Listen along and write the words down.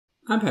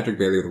I'm Patrick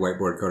Bailey with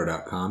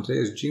whiteboardcoder.com. Today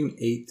is June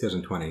 8th,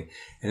 2020, and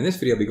in this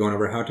video I'll be going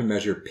over how to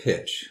measure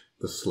pitch,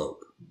 the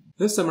slope.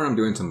 This summer I'm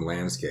doing some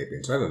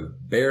landscaping, so I have a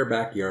bare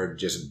backyard,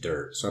 just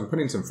dirt. So I'm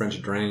putting some French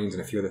drains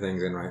and a few other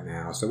things in right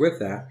now. So with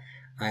that,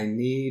 I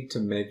need to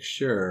make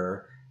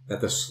sure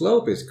that the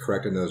slope is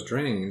correct in those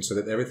drains so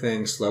that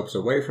everything slopes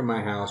away from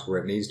my house where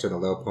it needs to in the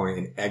low point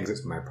and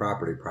exits my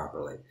property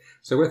properly.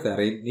 So with that,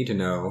 I need to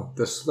know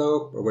the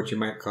slope, or what you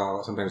might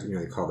call, sometimes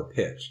they call the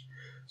pitch.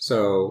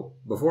 So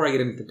before I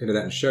get into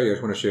that and show you, I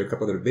just want to show you a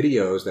couple other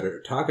videos that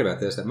are talking about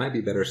this that might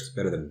be better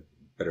suited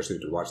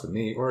to watch than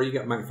me, or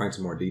you might find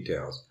some more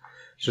details.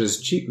 So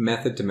there's cheap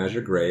method to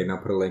measure grade, and I'll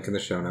put a link in the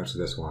show notes to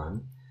this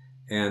one.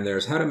 And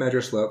there's how to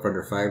measure slope for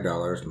under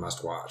 $5,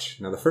 must watch.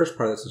 Now the first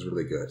part of this is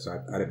really good,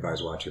 so I'd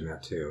advise watching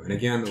that too. And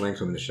again, the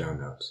links are in the show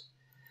notes.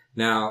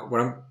 Now,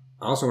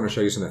 I also want to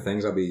show you some of the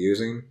things I'll be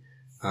using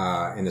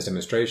in this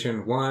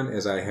demonstration. One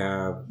is I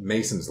have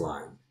Mason's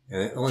line.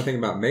 And the only thing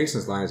about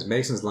Mason's line is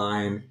Mason's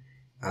line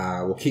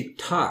will keep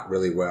taut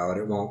really well and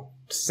it won't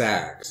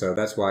sag. So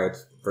that's why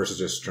it's versus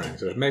just string.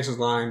 So there's Mason's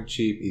line,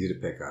 cheap, easy to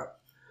pick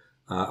up.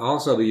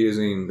 Also I'll be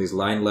using these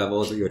line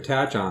levels that you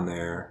attach on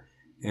there.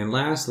 And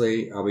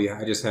lastly, I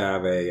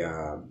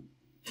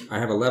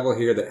have a level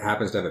here that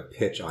happens to have a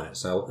pitch on it.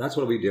 So that's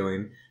what I'll be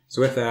doing.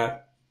 So with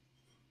that,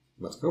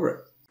 let's go over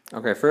it.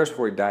 Okay, first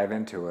before we dive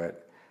into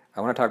it,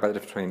 I want to talk about the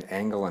difference between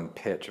angle and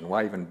pitch and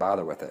why even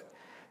bother with it.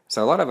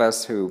 So a lot of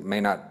us who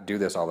may not do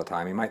this all the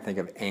time, you might think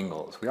of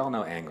angles. We all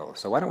know angles.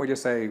 So why don't we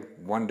just say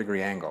 1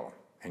 degree angle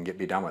and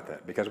be done with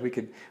it? Because we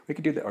could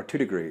do that, or 2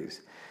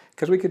 degrees.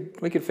 Because we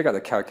could figure out the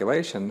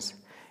calculations.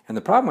 And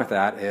the problem with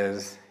that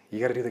is you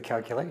got to do the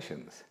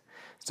calculations.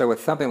 So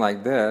with something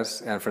like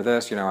this, and for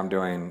this, I'm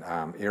doing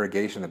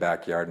irrigation in the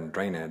backyard and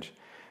drainage.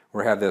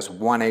 We have this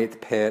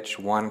 1/8 pitch,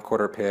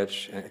 1/4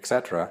 pitch,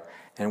 etc.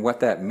 And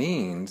what that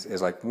means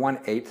is like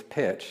 1/8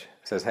 pitch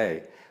says,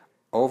 hey,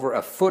 over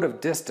a foot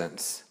of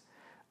distance,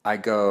 I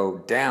go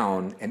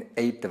down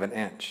 1/8 of an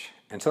inch.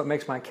 And so it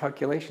makes my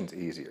calculations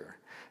easier.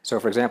 So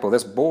for example,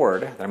 this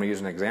board that I'm going to use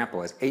as an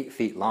example is 8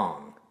 feet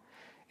long.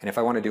 And if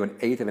I want to do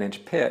 1/8 of an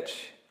inch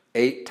pitch,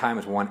 8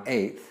 times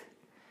 1/8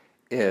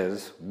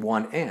 is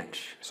 1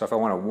 inch. So if I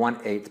want a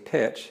 1/8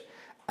 pitch,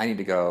 I need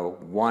to go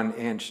 1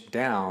 inch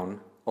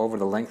down over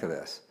the length of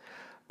this.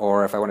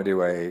 Or if I want to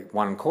do a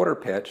 1/4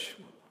 pitch,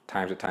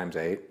 times it times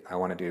 8, I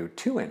want to do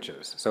 2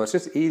 inches. So it's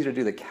just easier to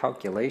do the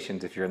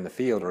calculations if you're in the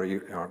field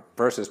or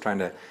versus trying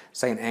to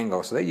say an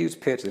angle. So they use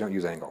pitch, they don't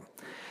use angle.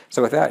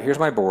 So with that, here's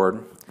my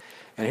board,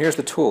 and here's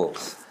the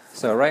tools.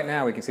 So right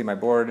now we can see my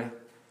board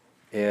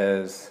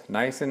is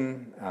nice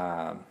and,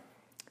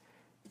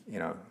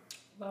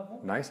 level.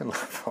 Nice and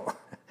level.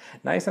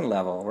 Nice and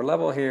level. We're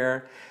level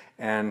here,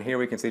 and here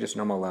we can see just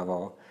normal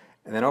level.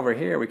 And then over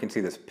here we can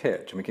see this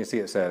pitch, and we can see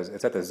it says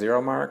it's at the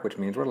 0 mark, which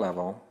means we're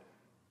level.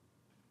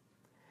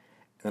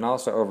 And then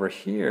also over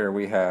here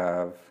we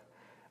have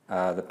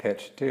the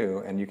pitch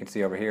too, and you can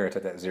see over here it's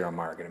at that 0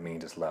 mark and it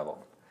means it's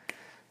level.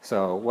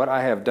 So what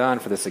I have done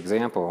for this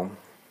example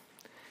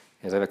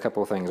is I have a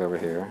couple of things over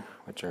here,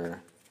 which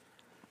are,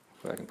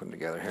 if I can put them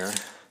together here.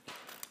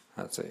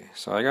 Let's see.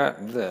 So I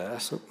got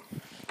this. Oop.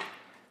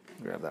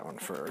 Grab that one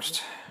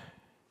first.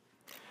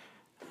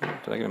 Oh,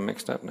 did I get them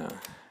mixed up now?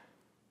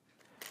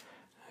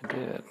 I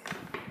did.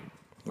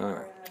 All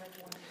right.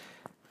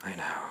 I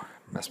know.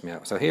 Messed me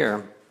up. So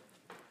here,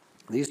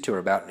 these two are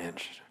about 1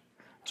 inch.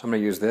 So I'm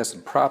going to use this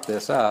and prop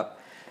this up,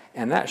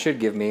 and that should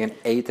give me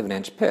 1/8 of an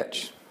inch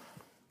pitch.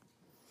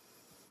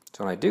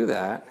 So when I do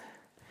that,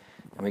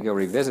 and we go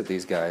revisit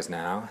these guys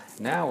now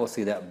we'll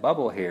see that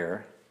bubble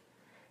here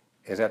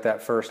is at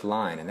that first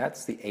line, and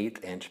that's the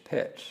 1/8 inch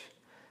pitch.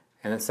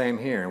 And the same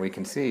here, and we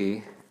can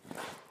see,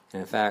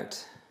 and in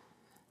fact,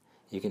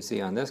 you can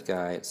see on this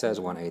guy, it says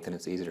 1/8 and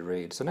it's easy to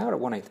read. So now we're at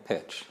 1/8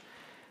 pitch.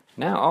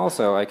 Now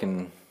also I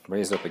can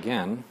raise it up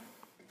again.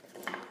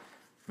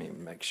 Let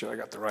me make sure I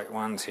got the right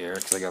ones here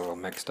because I got a little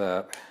mixed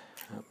up.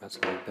 Oh, that's a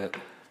little bit.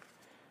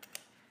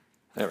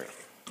 There we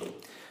go.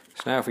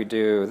 So now if we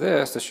do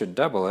this, this should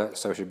double it,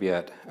 so it should be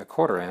at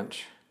 1/4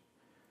 inch.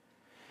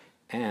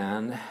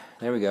 And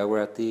there we go, we're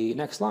at the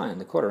next line,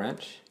 the 1/4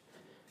 inch,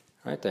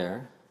 right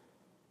there.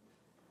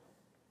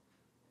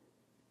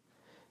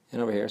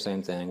 And over here,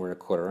 same thing, we're at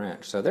 1/4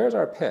 inch. So there's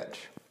our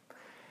pitch.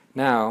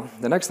 Now,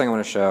 the next thing I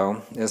want to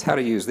show is how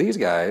to use these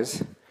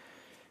guys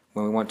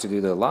when we want to do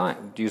the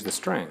line, use the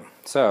string.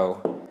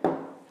 So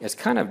it's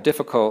kind of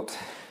difficult.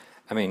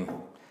 I mean,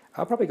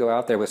 I'll probably go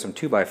out there with some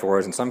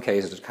 2x4s in some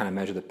cases to kind of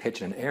measure the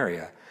pitch in an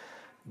area.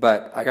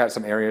 But I got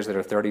some areas that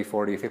are 30,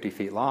 40, 50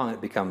 feet long.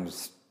 It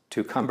becomes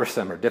too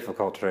cumbersome or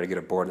difficult to try to get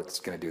a board that's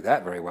going to do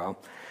that very well.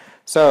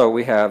 So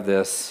we have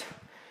this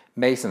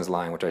Mason's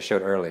line, which I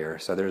showed earlier.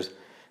 So there's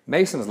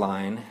Mason's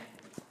line,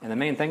 and the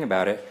main thing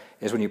about it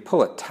is when you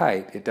pull it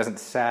tight, it doesn't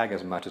sag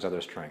as much as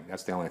other string.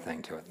 That's the only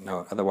thing to it.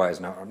 No, otherwise,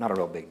 not a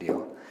real big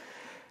deal.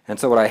 And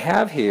so what I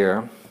have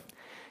here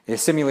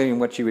is simulating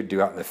what you would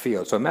do out in the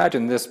field. So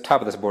imagine this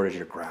top of this board is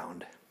your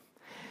ground.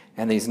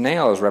 And these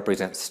nails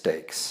represent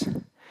stakes.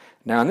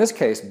 Now in this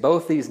case,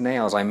 both these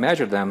nails, I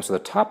measured them so the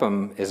top of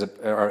them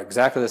are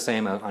exactly the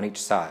same on each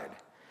side.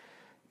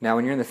 Now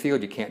when you're in the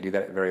field, you can't do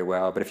that very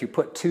well, but if you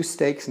put 2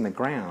 stakes in the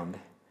ground,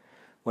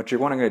 what you're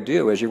wanting to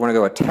do is you want to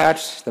go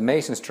attach the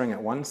mason string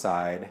at one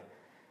side.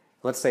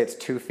 Let's say it's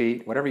 2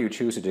 feet, whatever you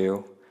choose to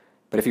do.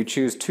 But if you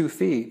choose 2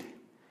 feet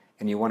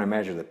and you want to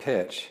measure the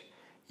pitch,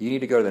 you need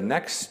to go to the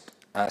next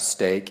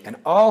stake and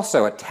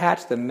also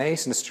attach the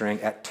mason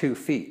string at 2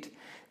 feet.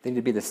 They need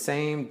to be the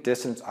same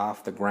distance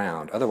off the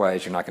ground.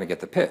 Otherwise, you're not going to get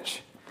the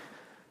pitch.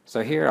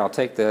 So here, I'll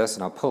take this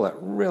and I'll pull it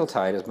real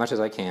tight as much as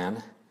I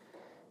can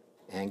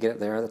and get it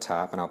there at the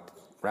top, and I'll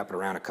wrap it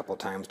around a couple of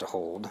times to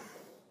hold.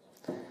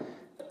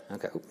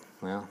 Okay,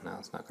 well, now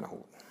it's not going to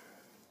hold.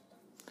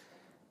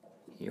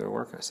 You were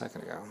working a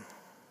second ago.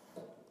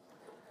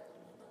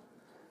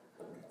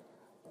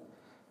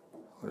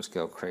 We'll just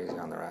go crazy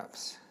on the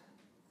wraps.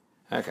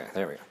 Okay,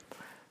 there we go.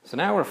 So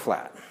now we're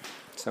flat.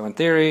 So in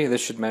theory,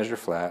 this should measure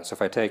flat. So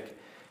if I take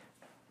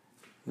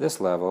this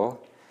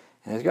level,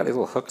 and it's got these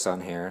little hooks on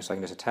here, so I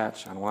can just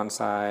attach on one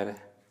side,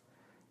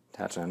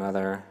 attach on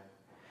another,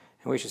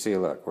 and we should see,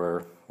 look,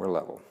 we're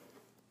level.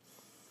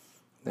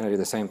 Then I do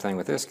the same thing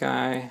with this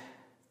guy,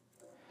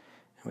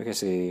 and we can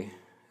see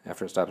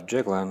after it stops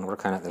jiggling, we're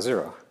kind of at the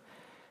 0.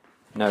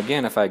 Now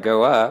again, if I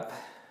go up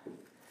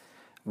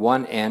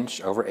 1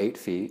 inch over 8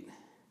 feet,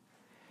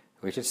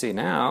 we should see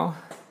now,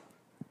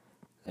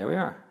 there we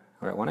are,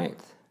 we're at 1/8.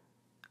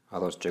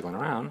 Although it's jiggling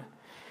around.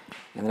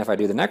 And then if I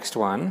do the next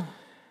one,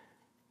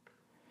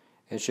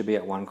 it should be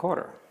at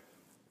 1/4.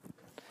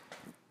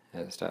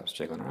 It stops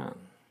jiggling around.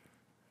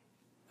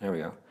 There we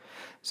go.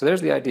 So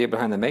there's the idea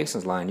behind the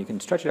mason's line. You can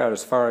stretch it out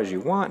as far as you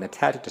want and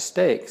attach it to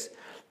stakes,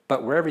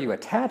 but wherever you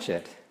attach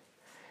it,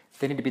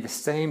 they need to be the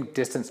same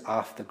distance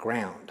off the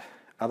ground.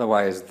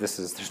 Otherwise,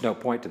 there's no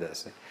point to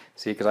this.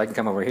 See, because I can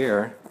come over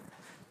here,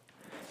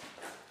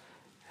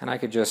 and I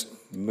could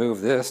just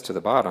move this to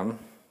the bottom.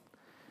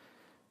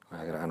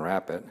 I gotta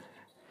unwrap it.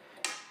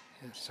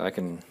 So I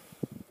can,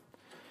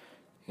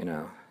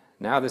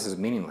 now this is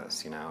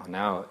meaningless,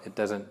 Now it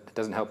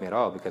doesn't help me at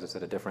all because it's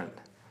at a different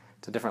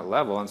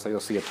level, and so you'll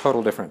see a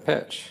total different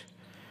pitch.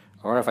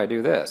 Or if I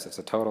do this, it's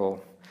a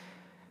total,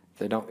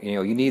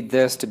 you need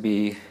this to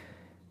be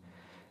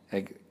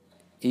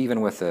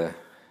even with at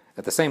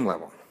the same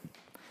level.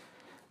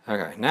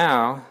 Okay,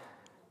 now,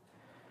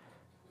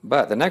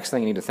 but the next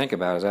thing you need to think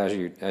about is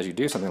as you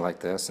do something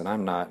like this, and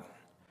I'm not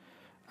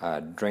a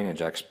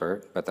drainage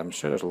expert, but I'm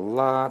sure there's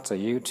lots of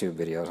YouTube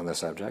videos on this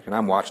subject, and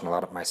I'm watching a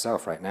lot of it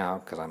myself right now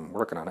because I'm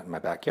working on it in my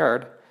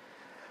backyard.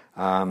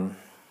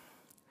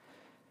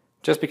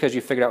 Just because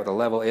you figured out what the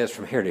level is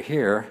from here to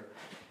here,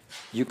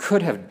 you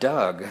could have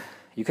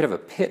a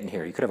pit in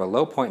here, you could have a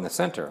low point in the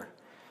center.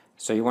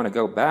 So you want to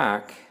go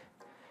back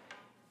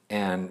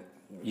and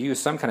use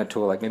some kind of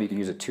tool, like maybe you can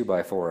use a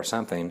 2x4 or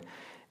something,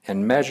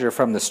 and measure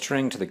from the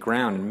string to the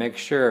ground and make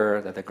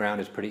sure that the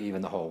ground is pretty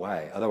even the whole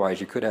way.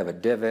 Otherwise, you could have a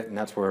divot, and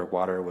that's where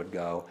water would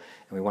go,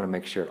 and we want to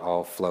make sure it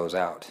all flows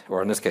out.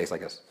 Or in this case, I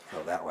guess,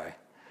 flow that way.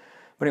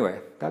 But anyway,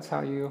 that's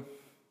how you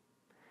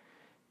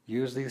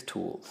use these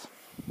tools.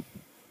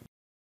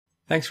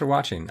 Thanks for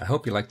watching. I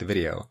hope you liked the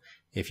video.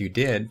 If you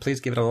did, please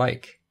give it a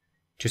like.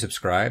 To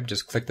subscribe,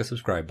 just click the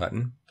subscribe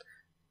button.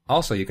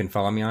 Also, you can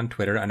follow me on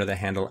Twitter under the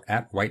handle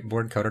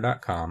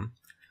 @whiteboardcoder.com.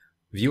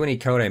 View any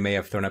code I may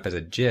have thrown up as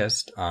a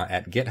gist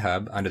at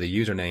GitHub under the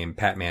username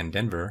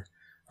PatmanDenver,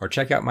 or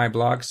check out my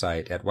blog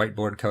site at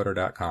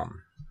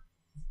whiteboardcoder.com.